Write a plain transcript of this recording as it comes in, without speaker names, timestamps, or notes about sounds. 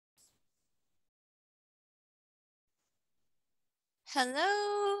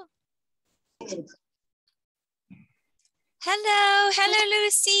Hello. Hello,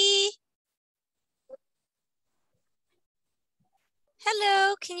 Lucy.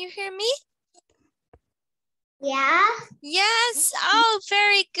 Hello, can you hear me? Yeah. Yes, oh,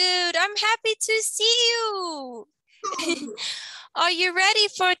 very good. I'm happy to see you. Are you ready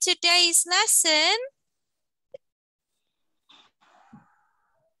for today's lesson?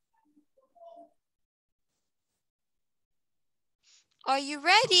 Are you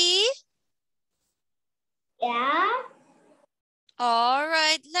ready? Yeah. All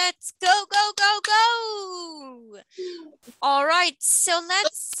right, let's go, go, go, go. All right, so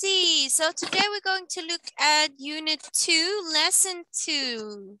let's see. So today we're going to look at Unit 2, Lesson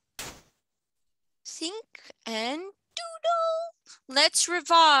 2. Think and doodle. Let's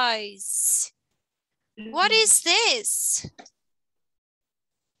revise. What is this?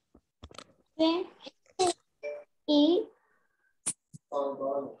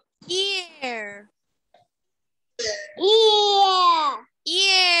 Ear. Yeah.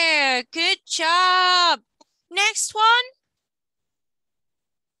 Ear. Good job. Next one.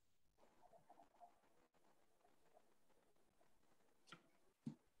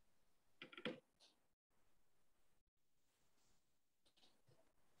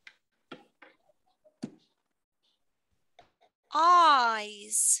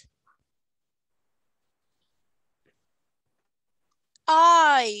 Eyes.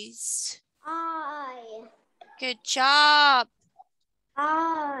 Eyes. Eye. Good job.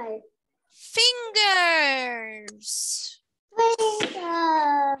 Eye. Fingers.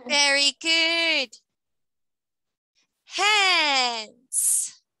 Finger. Very good.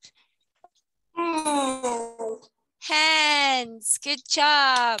 Hands. Hand. Hands. Good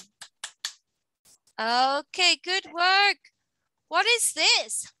job. Okay, good work. What is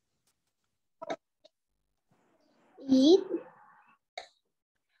this? Eat.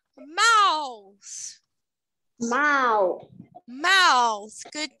 Mouth. Mouth. Mouth.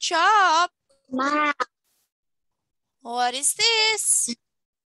 Good job. Mouth. What is this?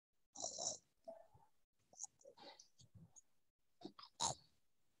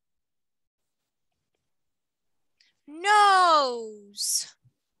 Nose.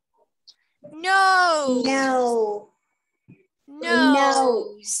 Nose. No.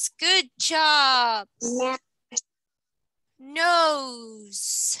 Nose. Good job. No.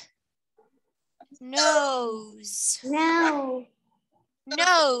 Nose. Nose. No.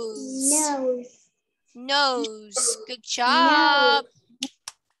 Nose. Nose. Nose. Good job.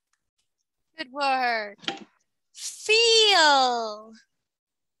 Good work. Feel.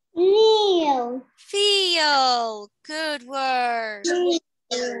 Kneel. Feel. Good work.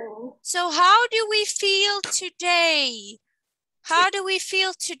 Kneel. So how do we feel today? How do we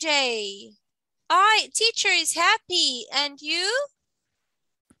feel today? Teacher is happy. And you?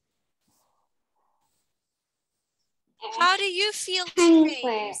 How do you feel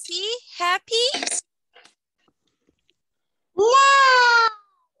today? See? Happy? No.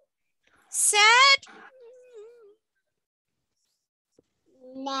 Sad?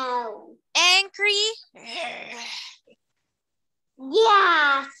 No. Angry? Yes.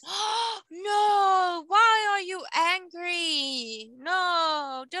 No, why are you angry?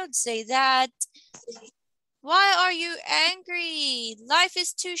 No, don't say that. Why are you angry? Life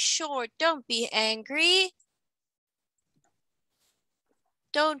is too short. Don't be angry.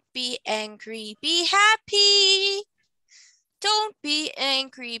 Don't be angry. Be happy. Don't be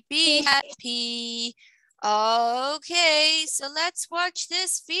angry. Be happy. Okay, so let's watch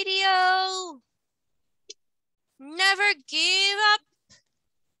this video. Never give up.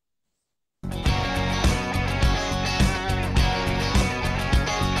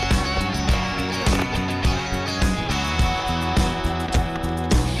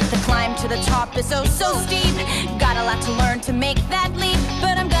 The climb to the top is oh so steep. Got a lot to learn to make that leap,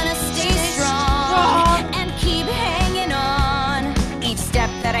 but I'm gonna stay strong and keep hanging on. Each step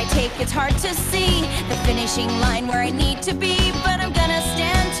that I take, it's hard to see the finishing line where I need to be, but I'm gonna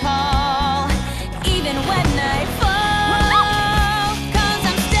stand tall, even when I fall. 'Cause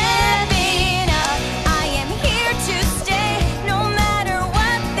I'm stepping up. I am here to stay, no matter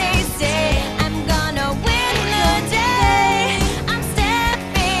what they say. I'm gonna win the day. I'm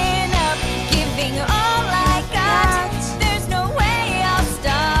stepping up, giving all I got. There's no way I'll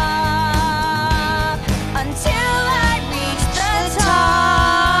stop until I reach the top.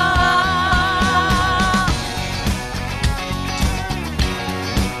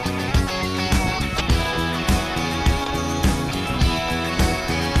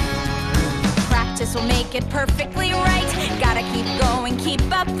 Practice will make it perfectly right. Gotta keep going, keep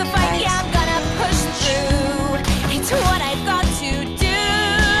up the fight. Yeah, I'm gonna push through. It's what I've got to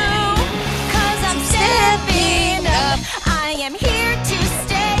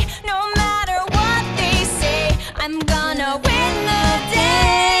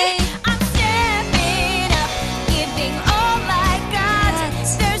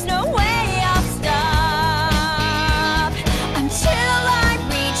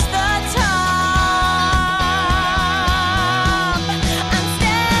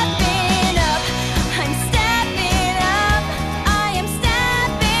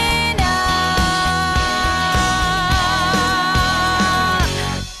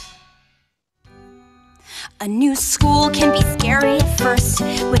A new school can be scary at first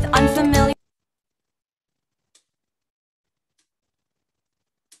with unfamiliar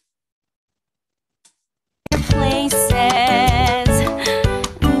places,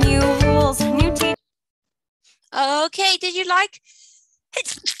 new rules, new teachers. Okay, did you like?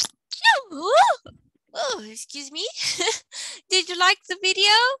 Oh, excuse me. Did you like the video?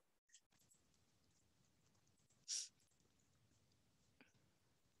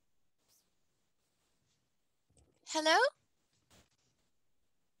 Hello?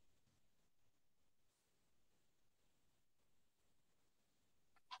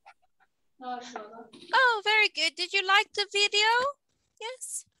 Oh, very good. Did you like the video?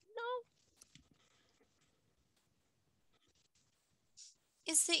 Yes? No?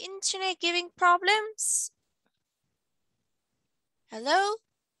 Is the internet giving problems? Hello?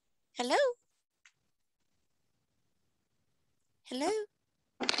 Hello? Hello?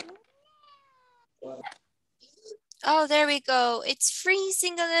 Oh, there we go. It's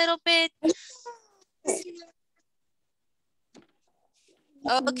freezing a little bit.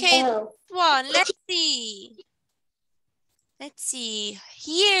 Okay, No. one. Let's see. Let's see.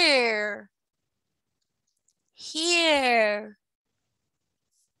 Here. Here.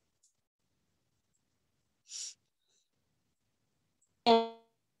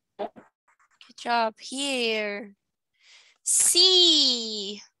 Good job. Here.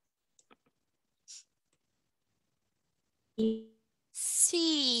 See.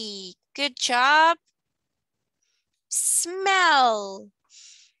 See. Good job. Smell.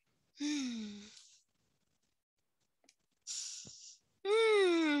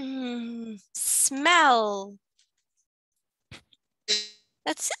 Smell.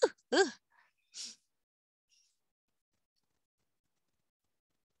 That's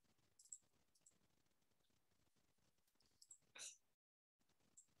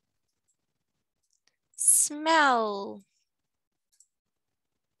smell.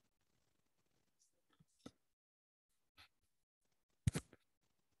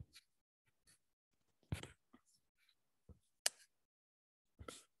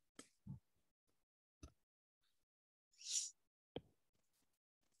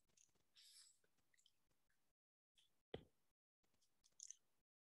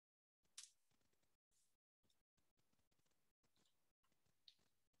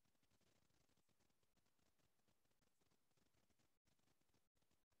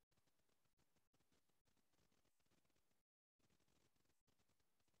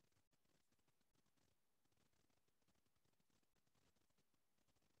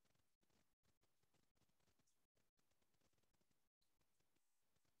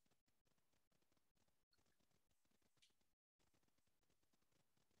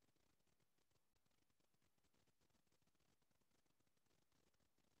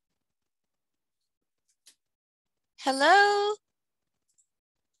 Hello?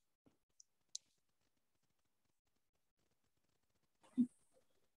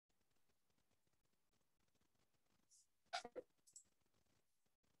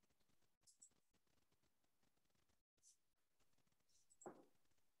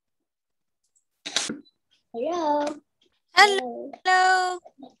 Hello. Hello?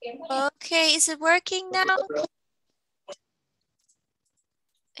 Okay, is it working now?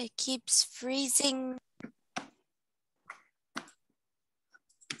 It keeps freezing.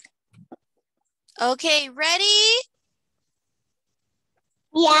 Okay, ready?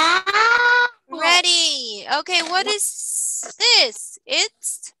 Yeah. Ready. Okay, what is this?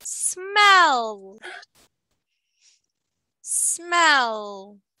 It's smell.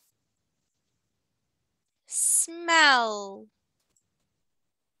 Smell. Smell.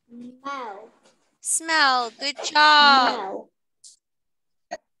 Smell. Smell. Good job.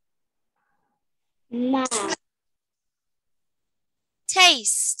 Smell. Smell.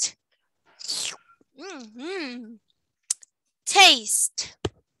 Taste. Taste.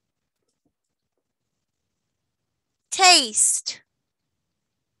 Taste.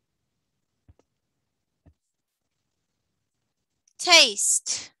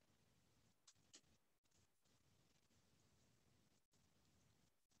 Taste.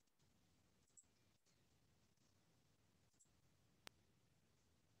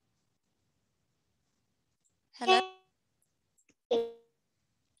 Hello?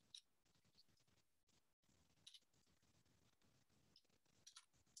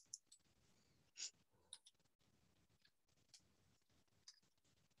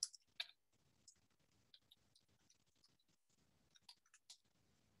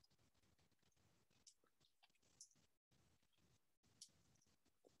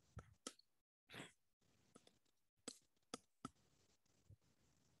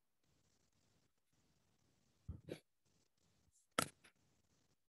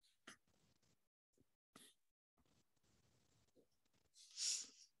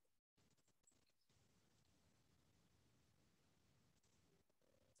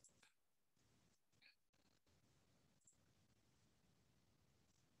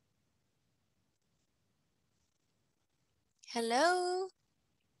 Hello?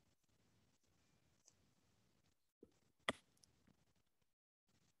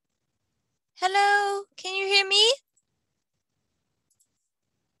 Hello? Can you hear me?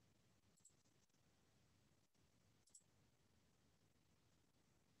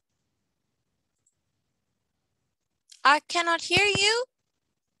 I cannot hear you.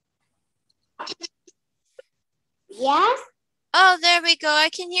 Yes. Oh, there we go. I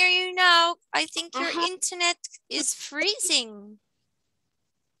can hear you now. I think your internet is freezing.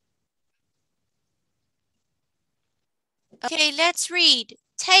 Okay, let's read.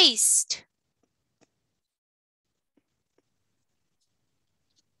 Taste.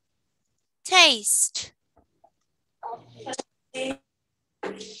 Taste.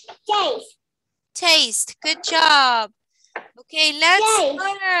 Taste. Taste. Good job. Okay, let's Taste.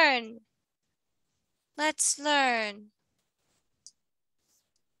 learn. Let's learn.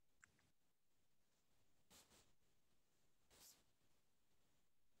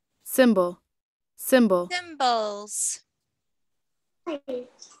 Symbol. Symbol. Symbols.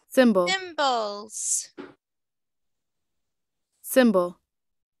 Symbol. Symbols. Symbol.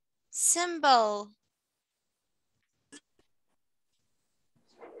 Symbol.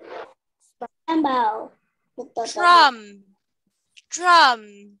 Symbol. Drum.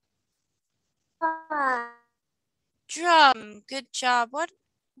 Drum. Drum. Good job. What?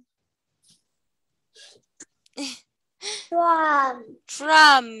 Drum.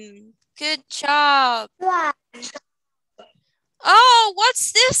 Drum. Good job. Drum. Oh,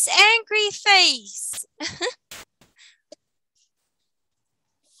 what's this angry face?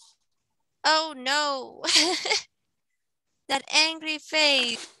 Oh no. That angry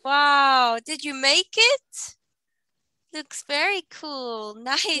face. Wow. Did you make it? Looks very cool.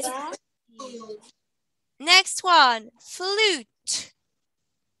 Nice. Yeah. Next one. Flute.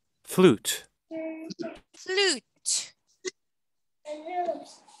 Flute. Flute.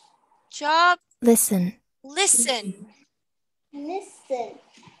 Job. Listen. Listen. Listen.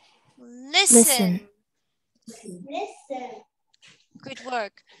 Listen. Listen. Good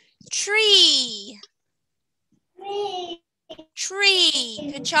work. Tree. Tree.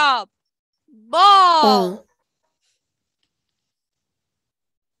 Tree. Good job. Ball.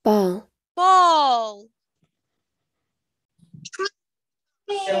 Ball. Ball.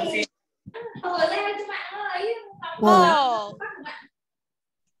 Ball.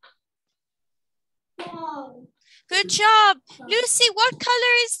 Good job. Lucy, what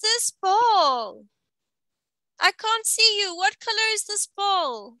color is this ball? I can't see you. What color is this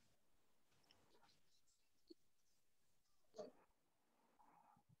ball?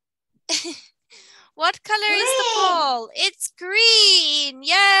 What color is the ball? It's green.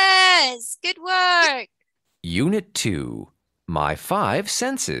 Yes. Good work. Unit 2, My 5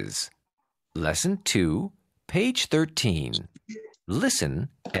 Senses. Lesson 2, page 13. Listen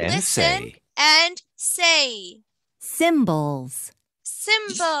and Listen say. and say. Symbols.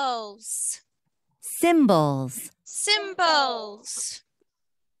 Symbols. Symbols. Symbols.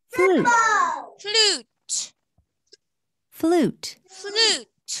 Flute. Flute. Flute. Flute.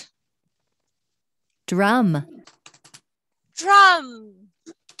 Drum. Drum.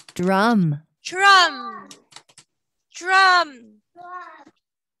 Drum. Drum. Drum.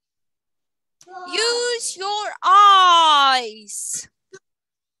 Use your eyes.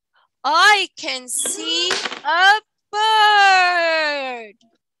 I can see a bird.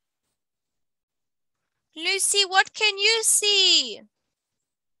 Lucy, what can you see?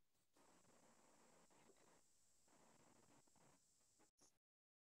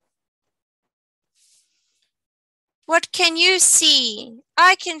 What can you see?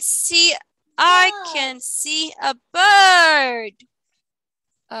 I can see a bird.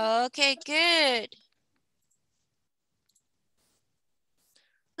 Okay, good.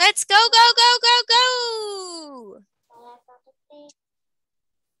 Let's go, go, go, go, go.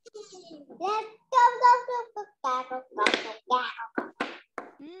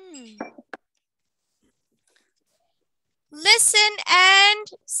 Listen and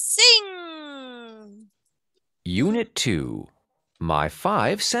sing. Unit 2, My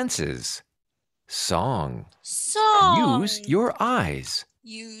 5 Senses. Song. Song. Use your eyes.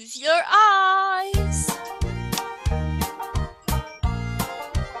 Use your eyes.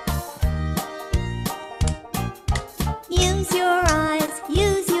 Use your eyes.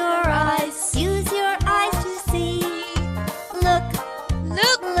 Use your eyes. Use your eyes to see. Look.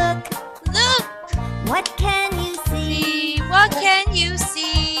 Look, Look. look. What can you see? See, what can you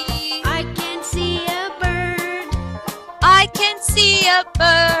see? I can see a bird. I can see a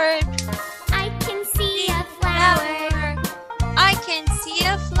bird. I can see a flower. I can see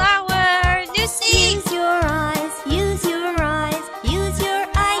a flower. Lucy. Use your eyes. Use your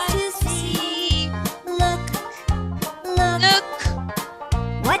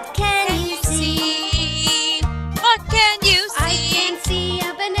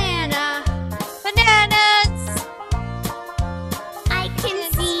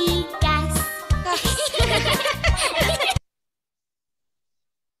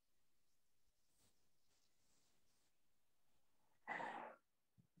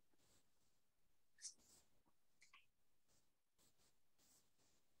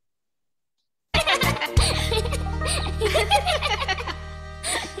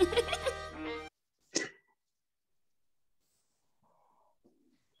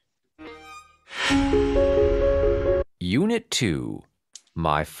Unit 2,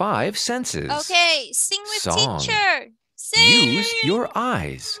 My 5 Senses. Okay, sing with Song. teacher. Sing. Use your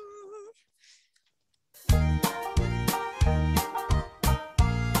eyes.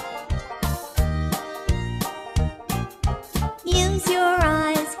 Use your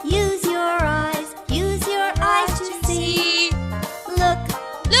eyes, use your eyes, use your eyes to see. Look,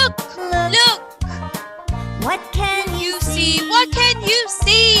 Look, look, look. what can you see? What can you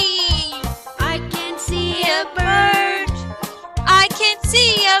see? I can see A bird. I can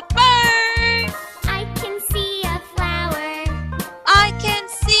see a bird. I can see a flower. I can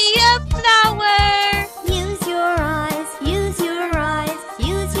see a flower. Use your eyes, use your eyes,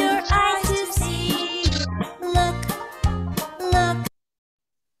 use your eyes to see. Look, look.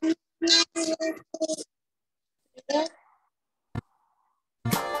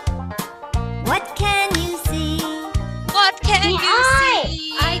 What can you see? What can you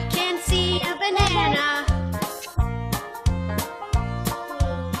see? I can see a banana.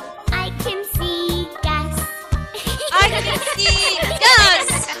 I can see gas. I can see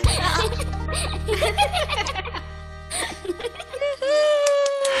dust.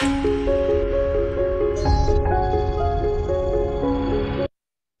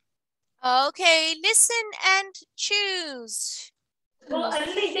 Okay, listen and choose.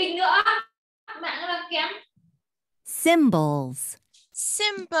 Symbols.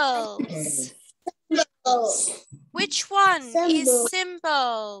 Symbols. Symbols. Which one is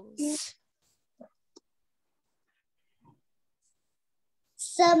Symbol. symbols?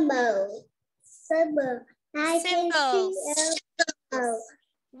 Symbol. Symbol. I can see Symbols. a symbol.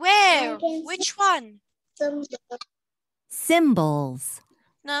 Where? I can Which one? Symbol. Symbols.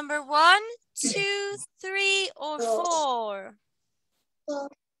 Number 1, 2, 3, or 4?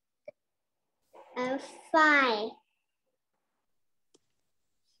 Five.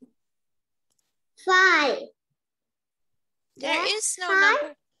 Five. There Yeah, is no five.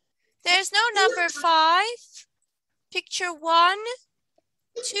 number. There's no number 5. Picture 1,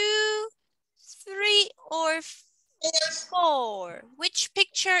 2, 3, or 4. Which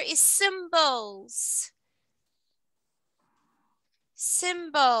picture is symbols?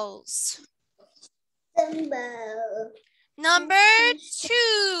 Symbols. Symbol. Number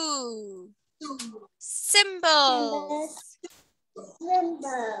 2. Symbols.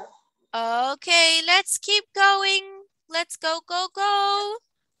 Symbol. Okay, let's keep going. Let's go, go, go.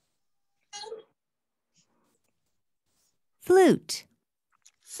 Flute.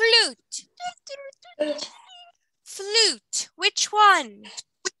 Flute. Flute. Which one?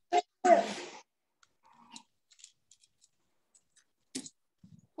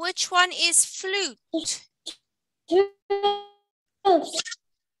 Which one is flute? Groups.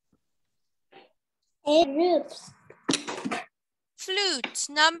 Groups. Flute.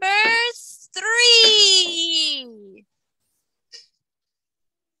 Number 3.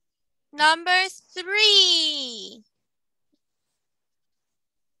 Number 3.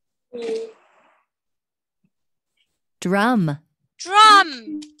 Drum.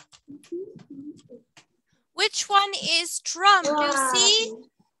 Drum. Which one is drum, Lucy?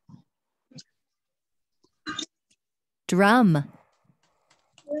 Drum.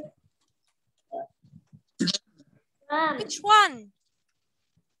 Which one?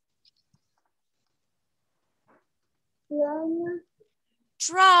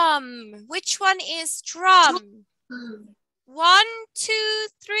 Drum. Which one is drum? 1, 2,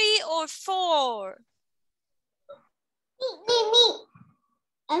 3, or 4? Me.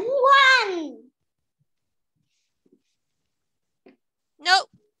 And one. No.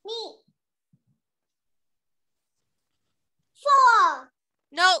 Me. 4.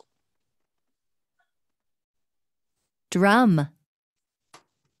 No. Drum.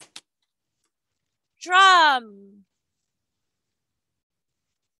 Drum.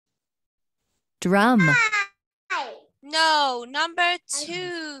 Drum. 5. No. Number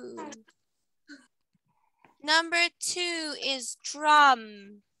 2. Number 2 is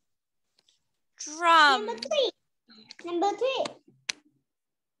drum. Drum. Number 3. Number 3.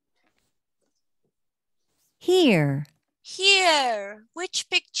 Here. Here. Which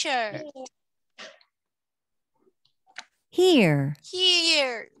picture? Here.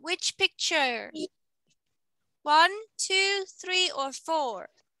 Here. Which picture? 1, 2, 3, or 4?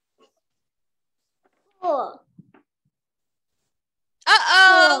 4.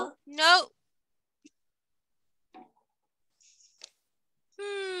 Uh-oh. 4. No.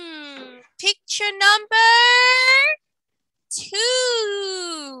 Picture number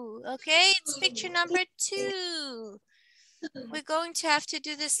 2. Okay, it's picture number 2. We're going to have to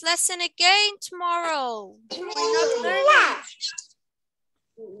do this lesson again tomorrow. We're not learning.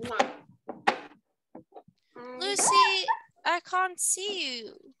 Lucy, I can't see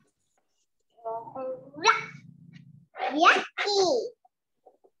you.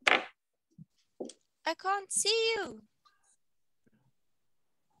 I can't see you.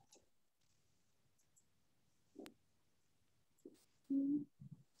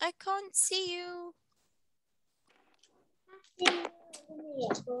 I can't see you.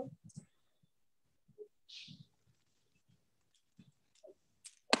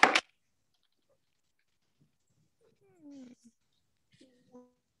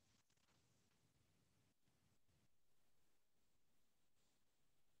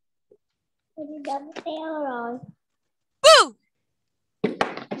 Boo!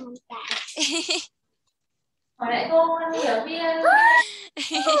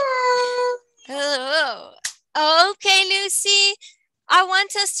 Hello. Okay, Lucy. I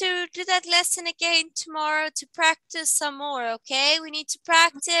want us to do that lesson again tomorrow to practice some more, okay? We need to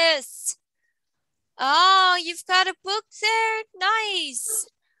practice. Oh, you've got a book there? Nice.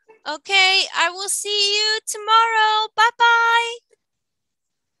 Okay, I will see you tomorrow. Bye-bye.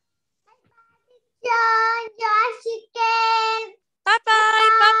 Bye-bye.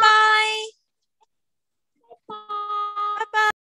 Bye-bye.